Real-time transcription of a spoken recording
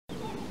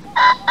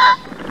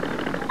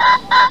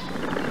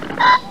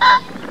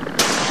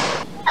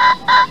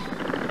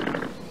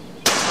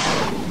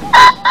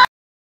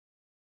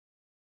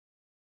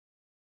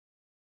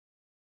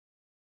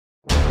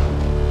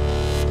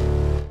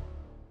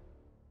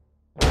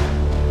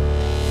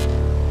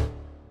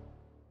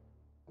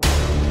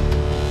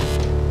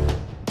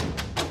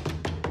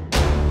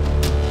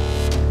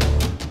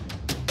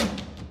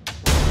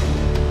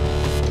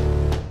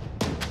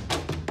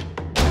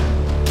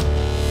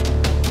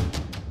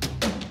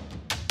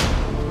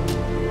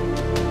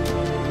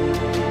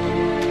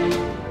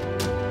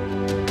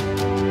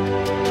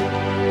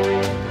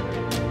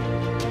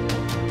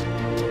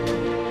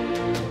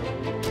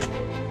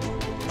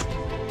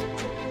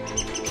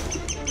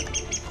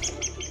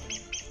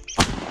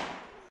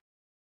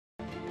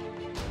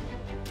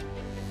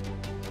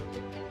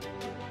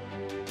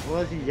वो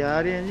असी जा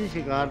रहे हैं जी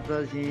शिकार तो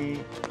असी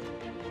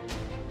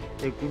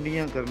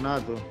कुंडियां करना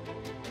तो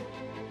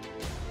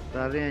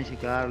कर रहे हैं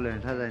शिकार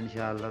लैंठा था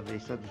इंशाअल्लाह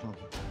बेचता तुसों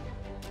को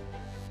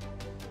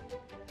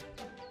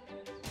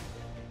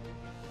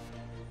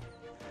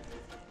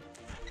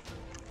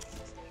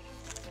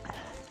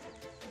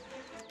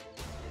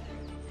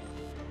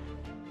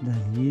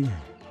दलील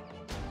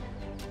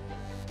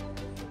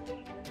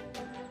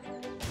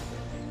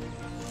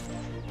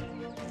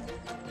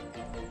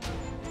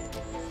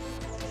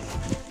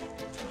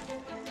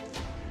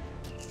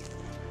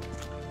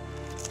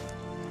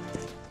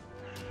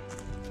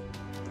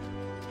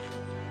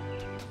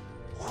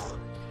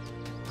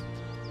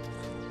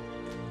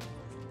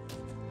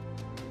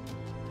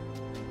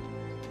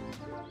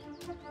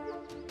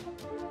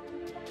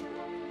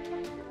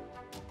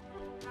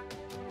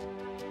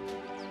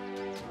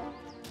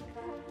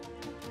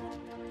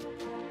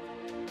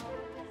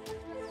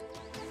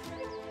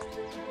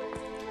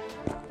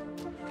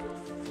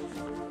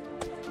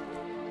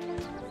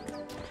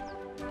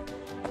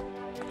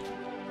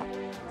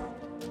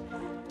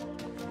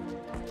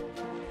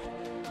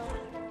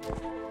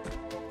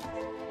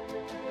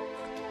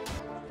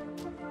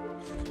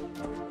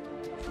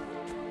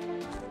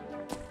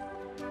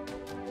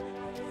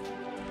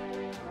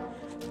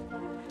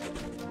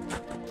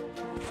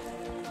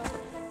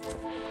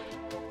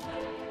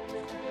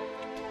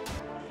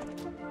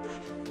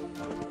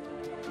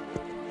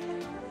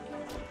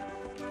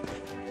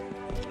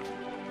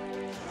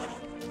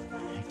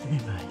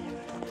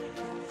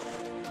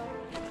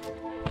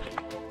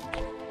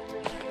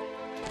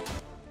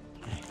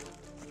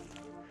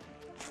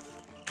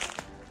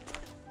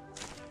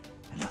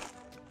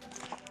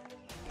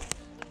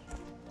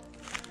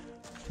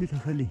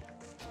خلي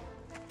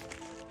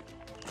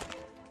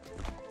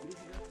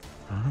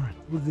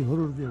وردي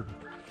وردي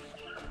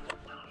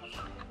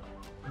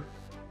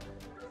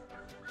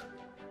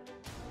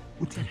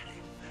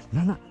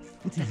لا لا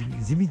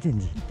زمين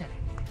تنجي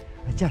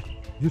अच्छा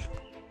जुल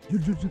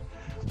जुल जुल जुल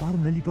बाहर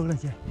नली पकड़ा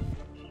चाहे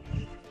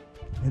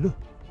हेलो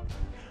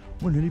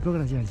वो नली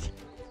पकड़ा चाहे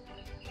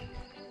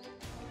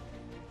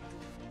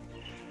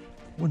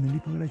वो नली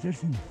पकड़ा चाहे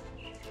सिंह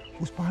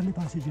उस पहाड़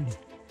पास से चढ़ी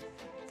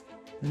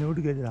मैंने उठ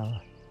गया जरा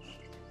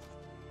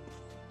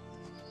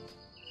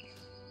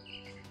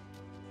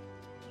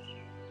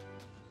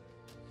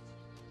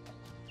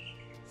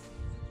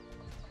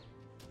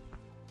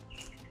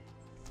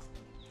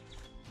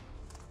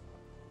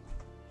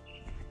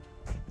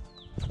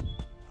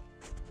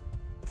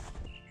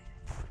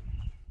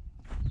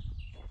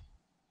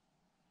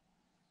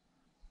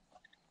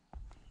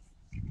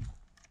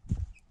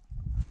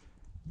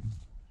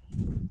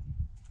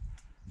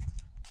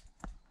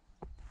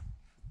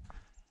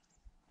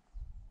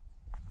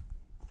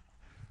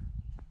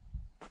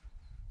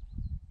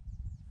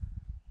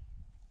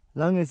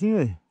Lang sih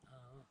oi.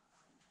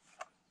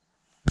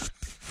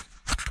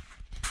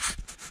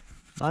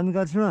 बंद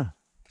कर सुना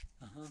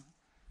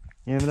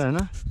ये मिला है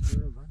ना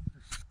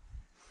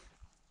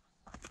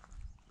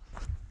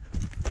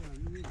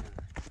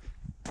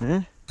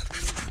हैं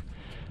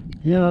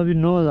ये अभी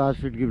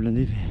 9000 फीट की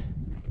बुलंदी पे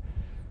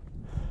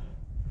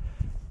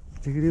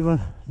तकरीबन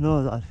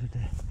 9000 फीट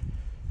है।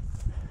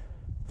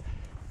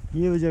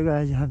 ये वो जगह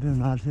है जहाँ पे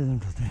मोनाल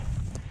फेजेंट होते हैं।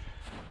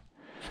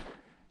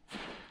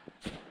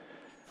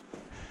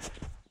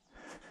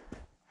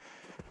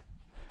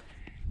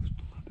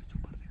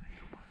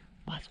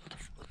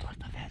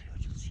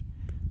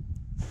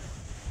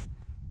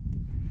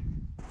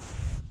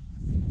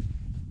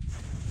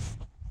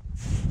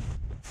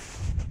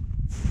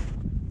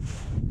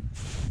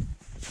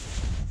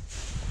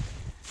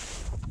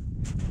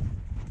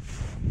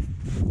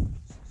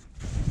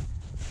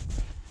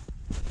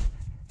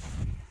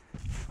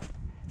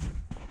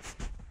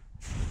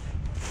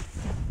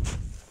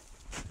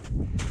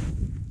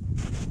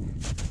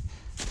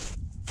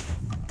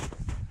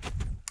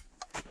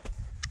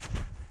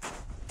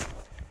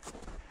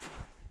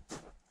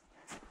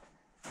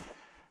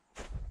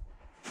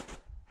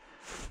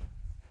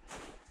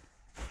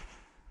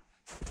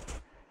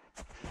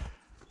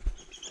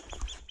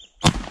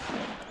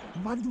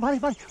 मार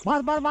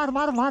मार मार मार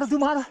मार मार तू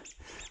मार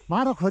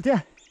मारो खोते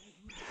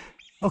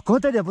और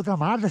खोते दे पुत्र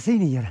मार तो सही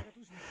नहीं यार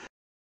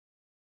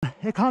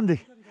हे खाम देख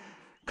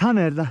खाम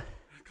हेर्दा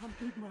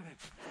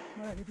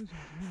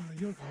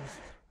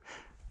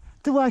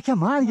तू आ क्या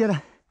मार गिरा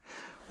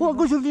वो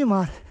कुछ भी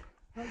मार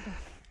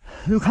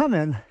तू खाम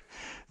हेर्दा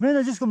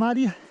मैंने जिसको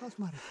मारी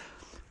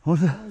हो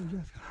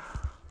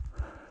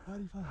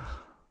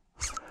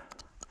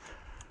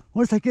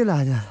वो सकेला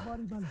आ जा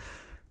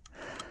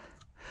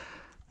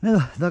मैं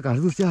तो कर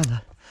दूँ क्या था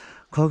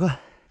खोगा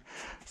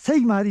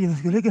सही मारी है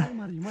उसको लेके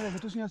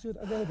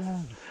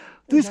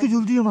तू इसको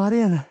जल्दी मारे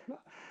है ना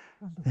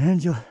बहन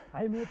जो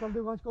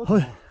हो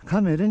खा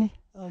मेरे नहीं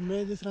मैं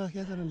जिस तरह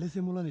क्या था लेसे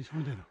मुला नहीं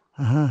छोड़ देना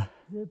हाँ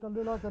ये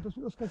तल्ले लगा तो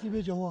उसका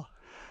सीबे जो हुआ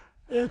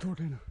ये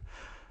थोड़े ना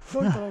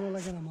दो तरह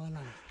लगा ना माला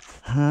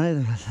हाँ ये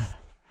देखा सर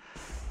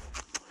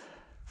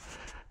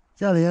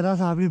चल यार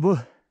आज आपने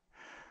बहुत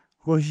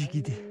कोशिश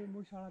की थी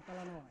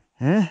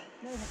हैं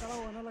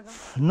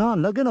ना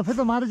लगे ना फिर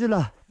तो मारे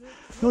चला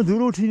क्यों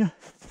दूर उठी ना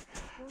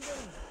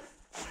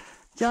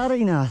चार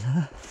ही ना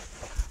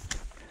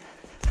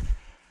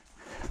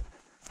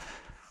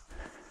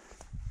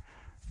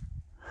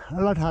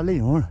अल्लाह ठाले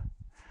हों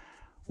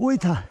वही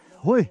था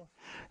वही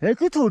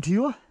एक ही तो उठी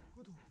हो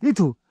ये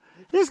तो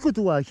इसको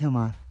तू आँखें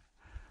मार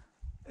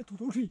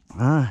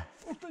हाँ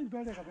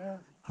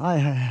हाय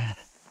हाय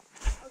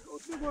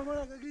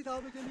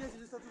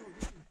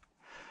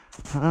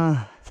हाँ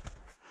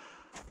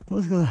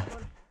उसको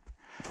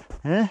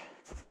हैं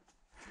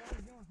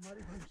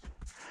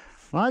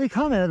मारी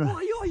खा मेरे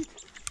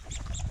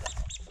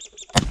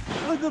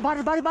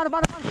बार बार बार बार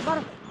बार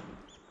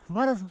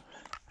बार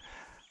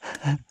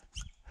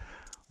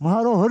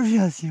मारो और भी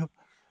हंसी हो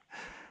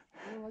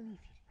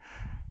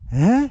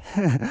हैं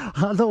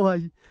हाँ तो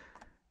भाई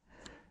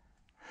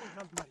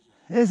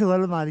ऐसे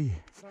वाला मारी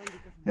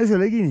ऐसे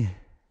लगी नहीं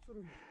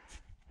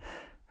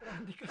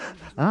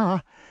हाँ हाँ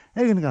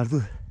एक निकाल तू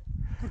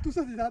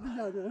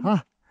हाँ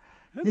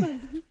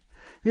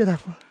ये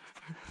देखो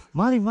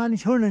मारी मारी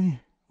छोड़ना नहीं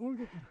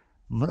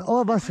मर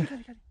ओ बस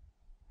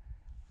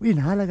ये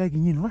ना लगा कि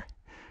नहीं हुआ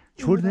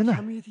छोड़ देना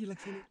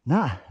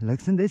ना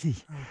लक्षण देसी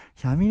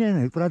शामी ने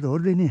ना पूरा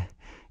दौड़ देने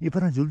ये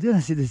पर जुल देना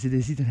सीधे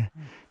सीधे सीधे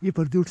ये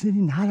पर दूर से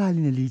नहीं ना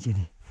लाली ने लीजिए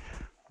नहीं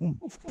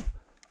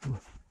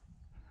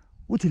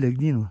उठी लग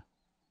दी ना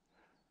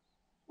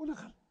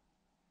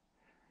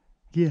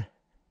क्या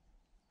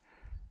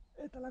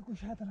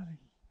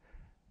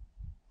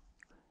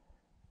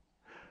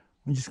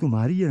जिसको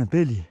मारी है ना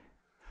पहली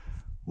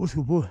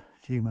उसको वो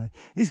ठीक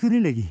मारी इसको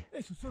नहीं लगी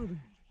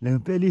लेकिन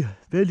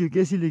पहली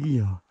कैसी लगी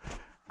है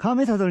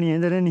खामे था तो नहीं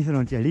अंदर नहीं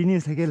फिर चढ़ी नहीं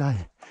सके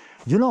लाए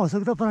जुला हो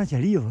सकता पर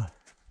चढ़ी हो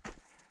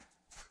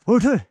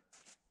उठो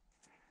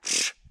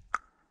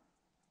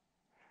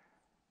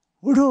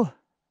उठो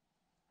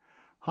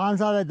खान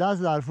साहब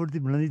 10,000 फुट की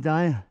बुलंदी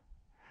ताए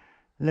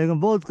लेकिन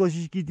बहुत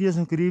कोशिश की थी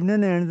असं करीब ने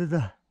आने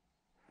देता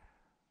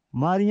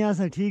मारियां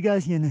अस ठीक है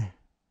ऐसी ने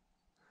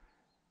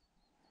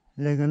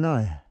लेकिन ना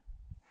है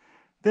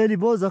पहली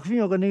बहुत जख्मी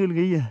होकर निकल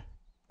गई है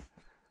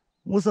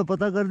वो सब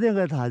पता कर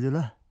देंगे था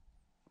जुला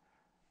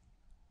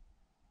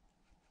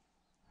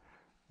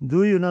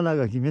दो ही ना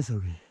लगा कि मिस हो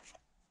गई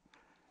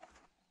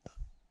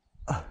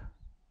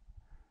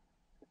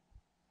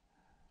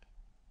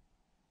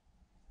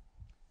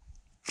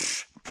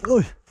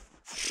ओए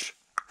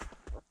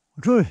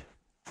उठो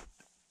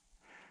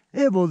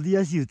ये बोल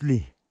दिया सी उतली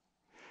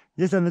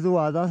जैसा मैं तो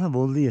आधा सा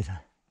बोल दिया था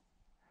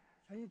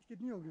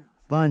कितनी हो गई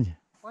 5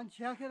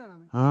 6 खेला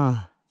ना हाँ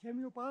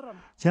 6 पार रहा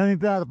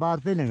 6 पार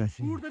पे लेगा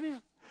सी टूट नहीं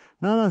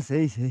ना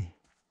सही सही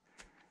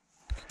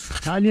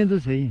सालियाँ तो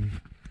सही है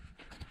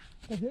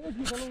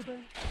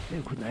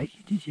ये खुदाई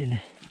की थी चले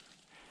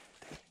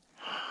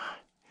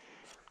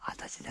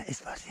आता चला इस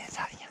बार से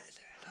सालियाँ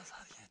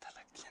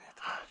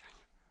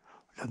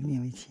लगनी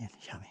हुई थी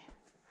शामी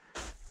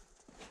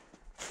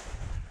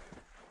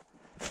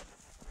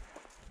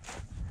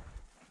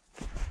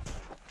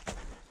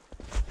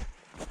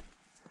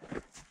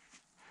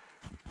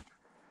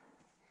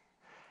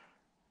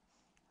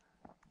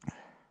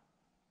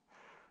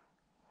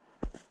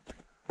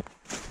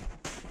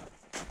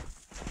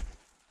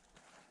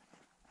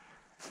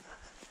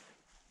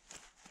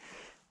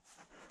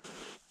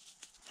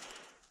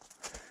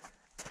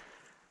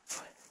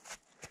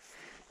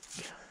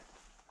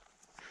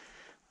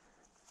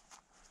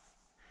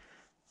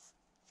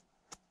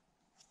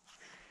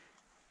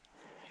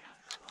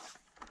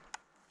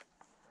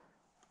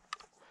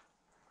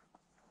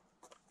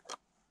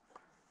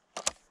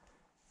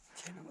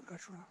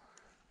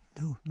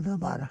तू मतलब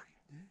 12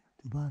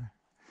 तू 12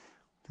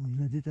 तू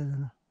ये देता था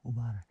ना वो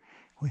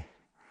 12 ओए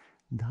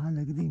धान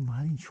लग दी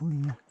मारी छोड़ी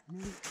ना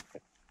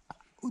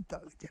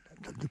उतार चला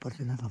जल्दी पर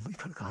चला तो मैं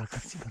खड़कार कर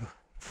सी करो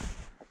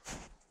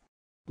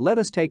Let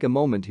us take a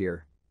moment here.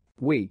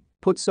 We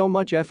put so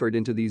much effort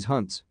into these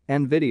hunts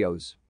and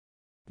videos.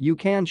 You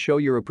can show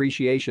your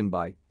appreciation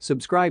by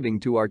subscribing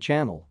to our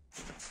channel.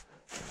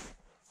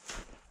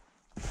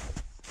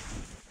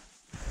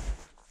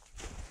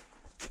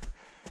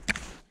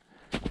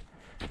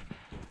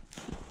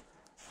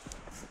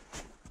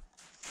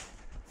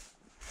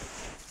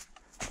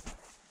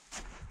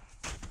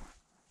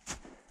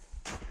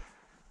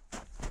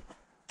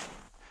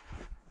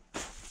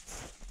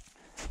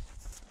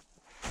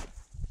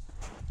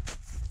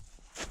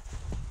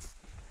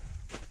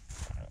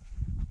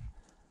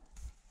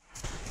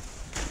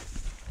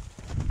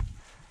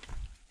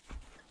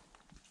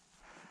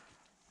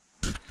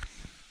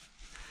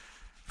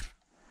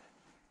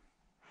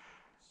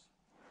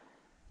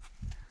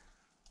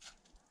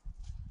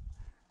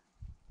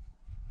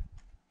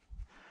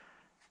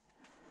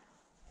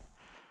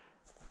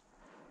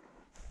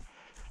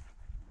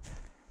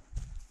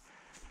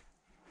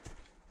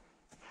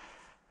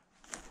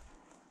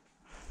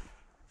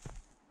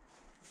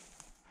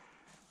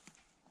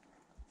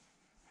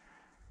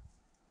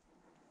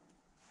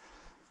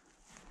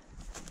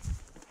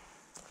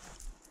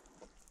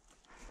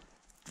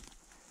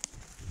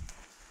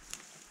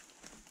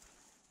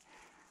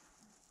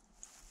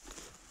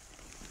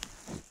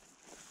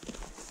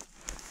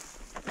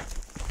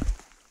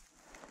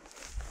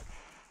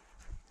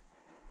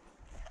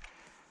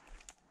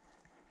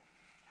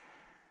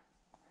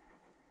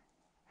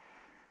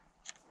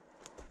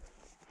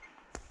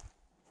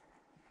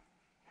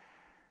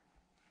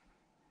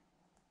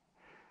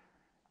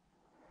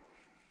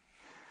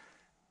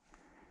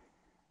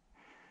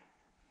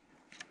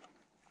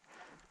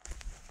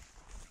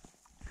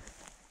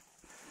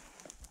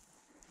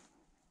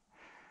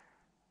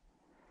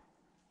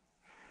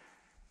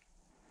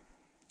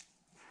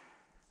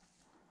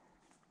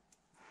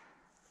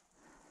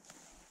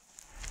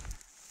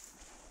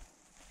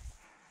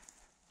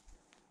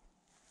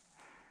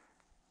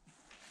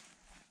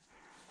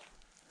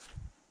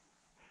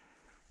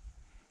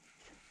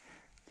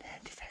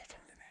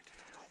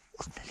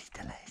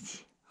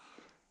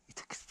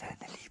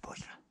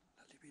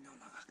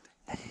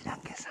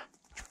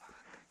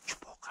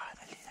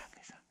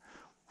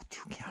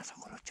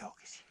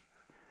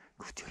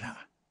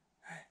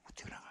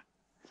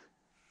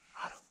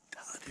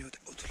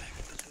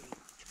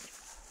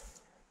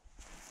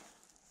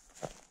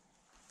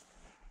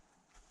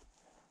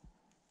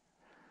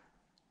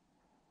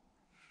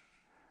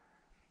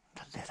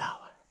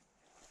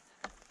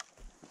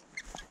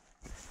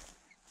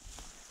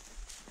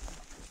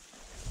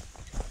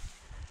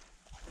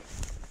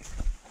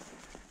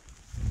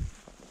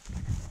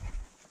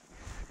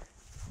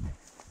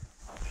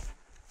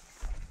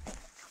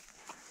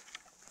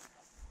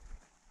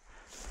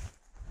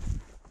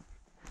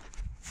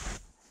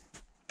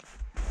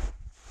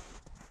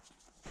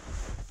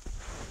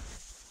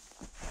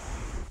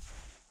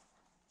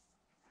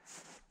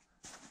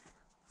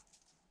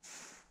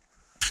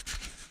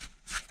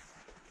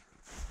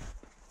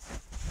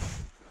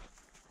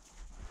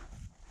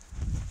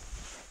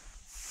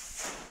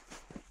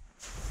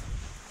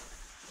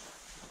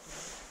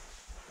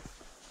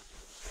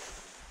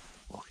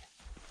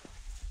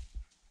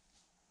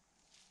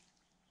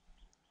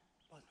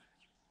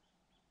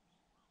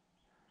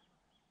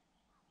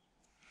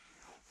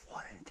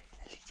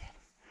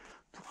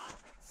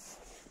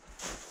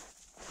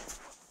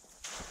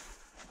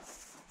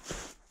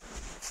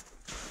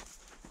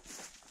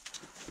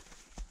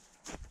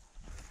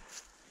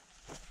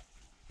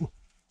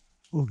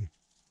 हो गए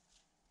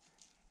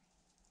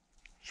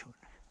छोड़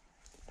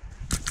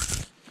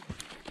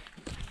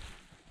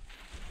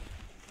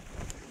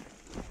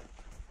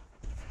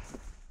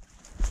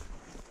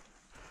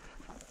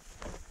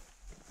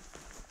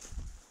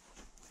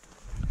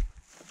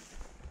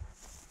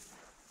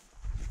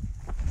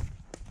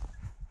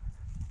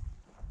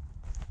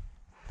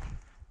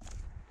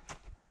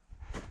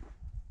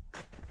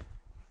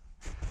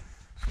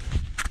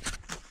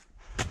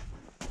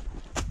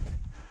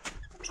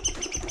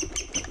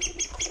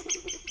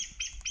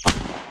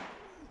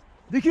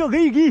देखियो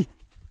गई गई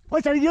वो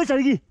चढ़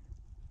गई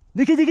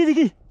देखी देखी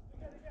देखी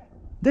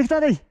देखता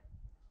नहीं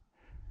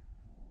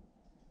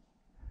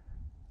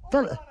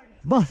चल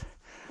बस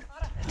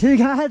ठीक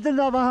है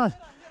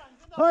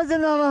जिंदाबाद ओ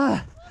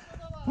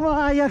जिंदाबाद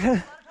वहाँ आया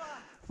कर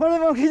बड़े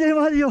मौके से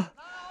मारियो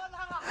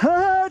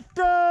हट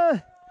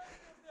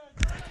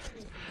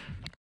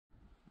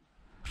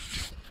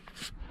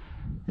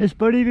इस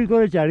पड़ी भी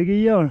कोई चढ़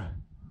गई है और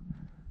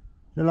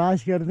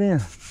तलाश करते हैं